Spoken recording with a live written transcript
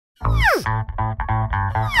It's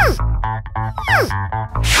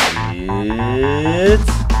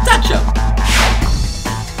Touch-Up!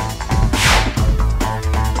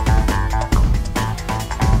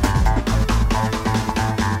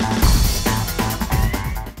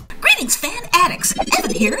 Greetings, fan addicts!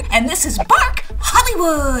 Evan here, and this is Bark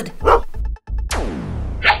Hollywood!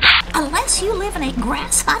 Unless you live in a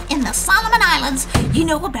grass hut in the Solomon Islands, you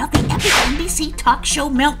know about the epic NBC talk show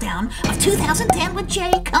meltdown of 2010 with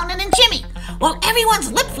Jay, Conan, and Jimmy. While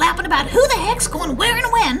everyone's lip-flapping about who the heck's going where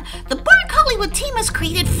and when, the Bark Hollywood team has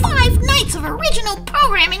created 5 nights of original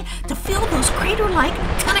programming to fill those crater-like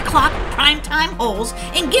 10 o'clock primetime holes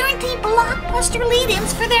and guarantee blockbuster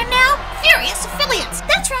lead-ins for their now furious affiliates.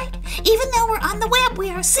 That's right. Even though we're on the web, we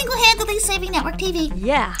are single-handedly saving network TV.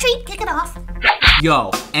 Yeah. Treat, kick it off.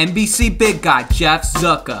 Yo, NBC big guy Jeff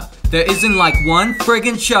Zucker. There isn't like one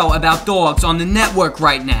friggin' show about dogs on the network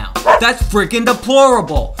right now. That's friggin'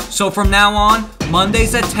 deplorable. So from now on,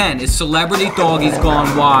 Mondays at 10 is Celebrity Doggies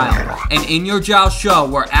Gone Wild. And In Your Jowl show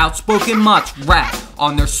where Outspoken mutts rap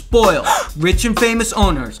on their spoiled, rich and famous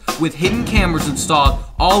owners with hidden cameras installed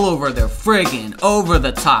all over their friggin'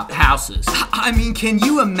 over-the-top houses. I mean, can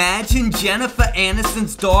you imagine Jennifer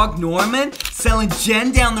Aniston's dog Norman selling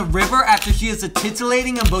Jen down the river after she has a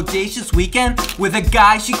titillating and bodacious weekend with a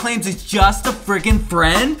guy she claims is just a friggin'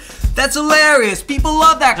 friend? That's hilarious. People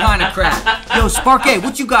love that kind of crap. Yo, Sparky,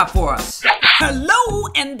 what you got for us? Hello,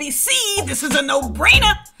 NBC. This is a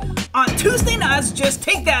no-brainer. On Tuesday nights, just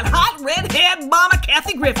take that hot red-haired bomber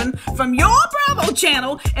Kathy Griffin from your Bravo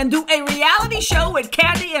channel and do a reality show with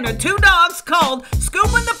Kathy and her 2 dogs called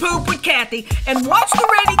Scooping the Poop with Kathy, and watch the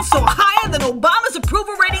ratings so higher than Obama's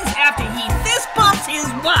approval ratings after he fist bumps his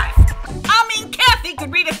wife. I mean, Kathy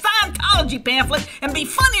could read a Scientology pamphlet and be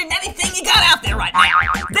funnier than anything you got out there right now.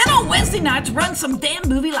 Then on Wednesday nights, run some damn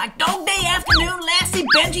movie like Dog Day Afternoon, Lassie,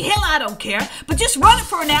 Benji, hell, I don't care. But just run it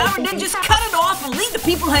for an hour and then just cut it off and leave the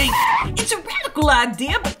people hanging. It's a radical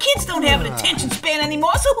idea, but kids don't have an attention span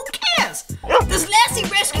anymore, so who cares? Does Lassie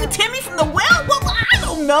rescue Timmy from the well? Well, I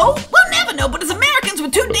don't know. We'll never know, but as Americans, we're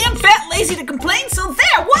too damn fat and lazy to complain, so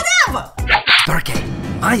there, whatever. Sparky,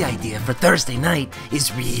 my idea for Thursday night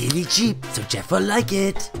is really cheap, so Jeff will like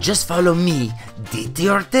it. Just follow me, Diti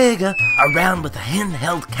Ortega, around with a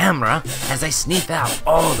handheld camera as I sniff out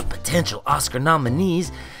all the potential Oscar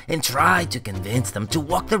nominees and try to convince them to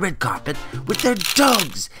walk the red carpet with their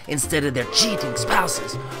dogs instead of their cheating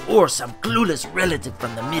spouses or some clueless relative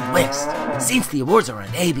from the Midwest. Since the awards are on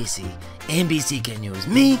ABC, NBC can use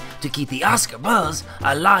me to keep the Oscar buzz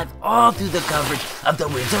alive all through the coverage of the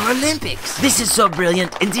Winter Olympics. This is so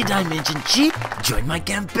brilliant, and did I mention cheap? Join my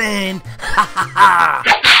campaign. Ha ha ha!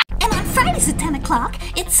 And on Fridays at 10 o'clock,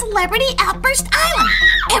 it's Celebrity Outburst Island.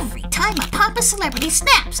 Every time a pompous celebrity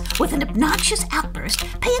snaps with an obnoxious outburst,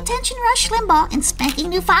 pay attention Rush Limbaugh and spanking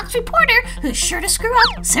new Fox reporter who's sure to screw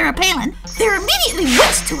up, Sarah Palin. They're immediately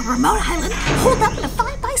whisked to a remote island, holed up in a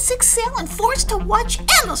 5x6 cell and forced to watch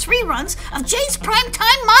endless reruns of Jay's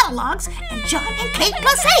primetime monologues and John and Kate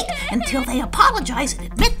 +8 until they apologize and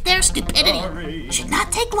admit their stupidity. Should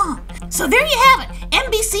not take long. So there you have it.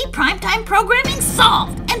 NBC primetime programming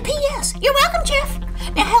solved. And P.S. You're welcome, Jeff.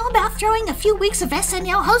 Now how about throwing a few weeks of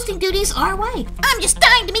SNL hosting duties our way? I'm just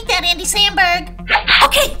dying to meet that Andy Samberg.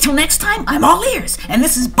 Okay, till next time, I'm all ears, and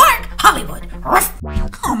this is Bark Hollywood. Ruff.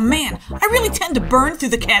 Oh man, I really tend to burn through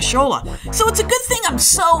the cashola, so it's a good thing I'm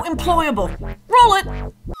so employable. Roll it.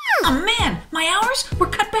 Oh man, my hours were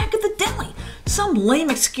cut back at the deli. Some lame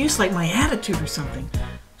excuse like my attitude or something.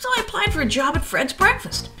 So I applied for a job at Fred's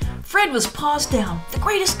Breakfast. Fred was paws down, the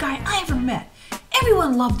greatest guy I ever met.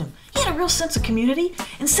 Everyone loved him. He had a real sense of community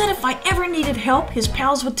and said if I ever needed help, his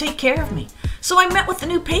pals would take care of me. So I met with the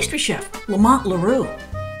new pastry chef, Lamont LaRue.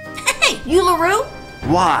 Hey, you LaRue?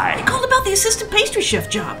 Why? I called about the assistant pastry chef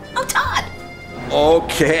job. I'm Todd.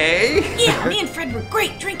 Okay. Yeah, me and Fred were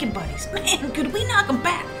great drinking buddies. Man, could we knock him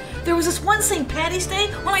back? There was this one St. Patty's Day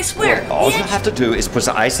when I swear... All you have to do is put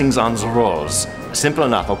the icings on the rolls. Simple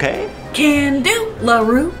enough, okay? Can do,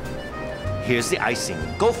 LaRue. Here's the icing.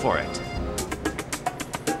 Go for it.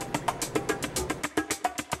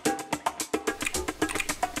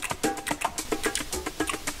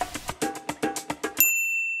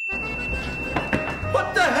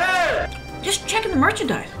 What the hell? Just checking the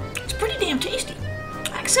merchandise. It's pretty damn tasty.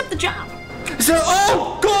 I accept the job. They're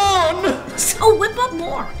all gone! So whip up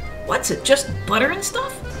more. What's it, just butter and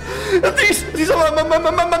stuff? These are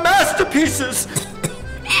my masterpieces!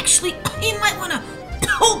 Actually, you might want to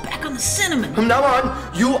hold back on the cinnamon. From now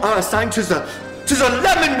on, you are assigned to the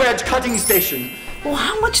lemon wedge cutting station. Well,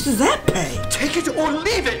 how much does that pay? Take it or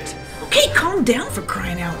leave it! Okay, calm down for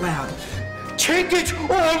crying out loud. Take it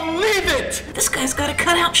or leave it! This guy's gotta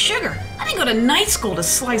cut out sugar. I didn't go to night school to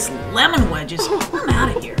slice lemon wedges. I'm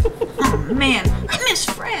out of here. Oh man, I miss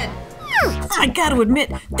Fred. I gotta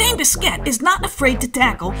admit, Dame Bisquette is not afraid to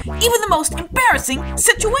tackle even the most embarrassing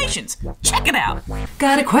situations. Check it out.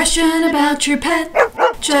 Got a question about your pet?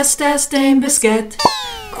 Just ask Dame Bisquette.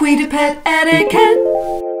 Queen of pet etiquette.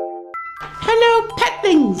 Hello,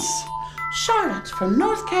 petlings! Charlotte from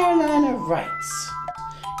North Carolina writes,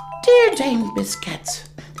 Dear Dame Bisquette,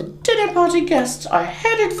 the dinner party guests are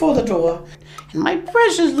headed for the door, and my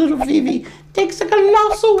precious little Vivi takes a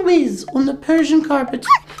colossal whiz on the Persian carpet.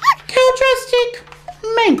 Characteristic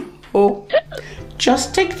mango.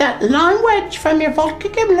 Just take that lime wedge from your vodka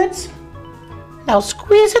gimlets. Now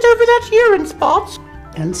squeeze it over that urine spot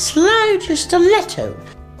and slide your stiletto.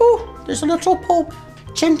 Oh, there's a little pulp.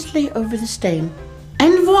 Gently over the stain.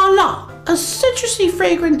 And voila! A citrusy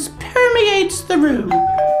fragrance permeates the room.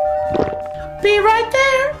 Be right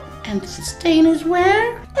there. And the stain is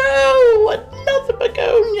where? Oh, another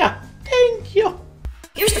begonia. Thank you.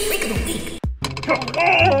 Here's the freak of the week.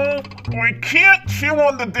 Hello? I can't chew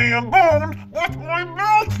on the damn bone with my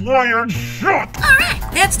mouth wired shut. Alright,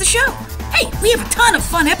 that's the show. Hey, we have a ton of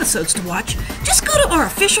fun episodes to watch. Just go to our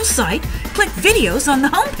official site, click videos on the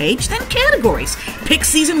homepage, then categories. Pick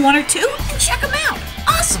season 1 or 2 and check them out.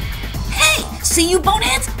 Awesome. Hey, see you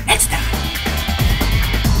boneheads next time.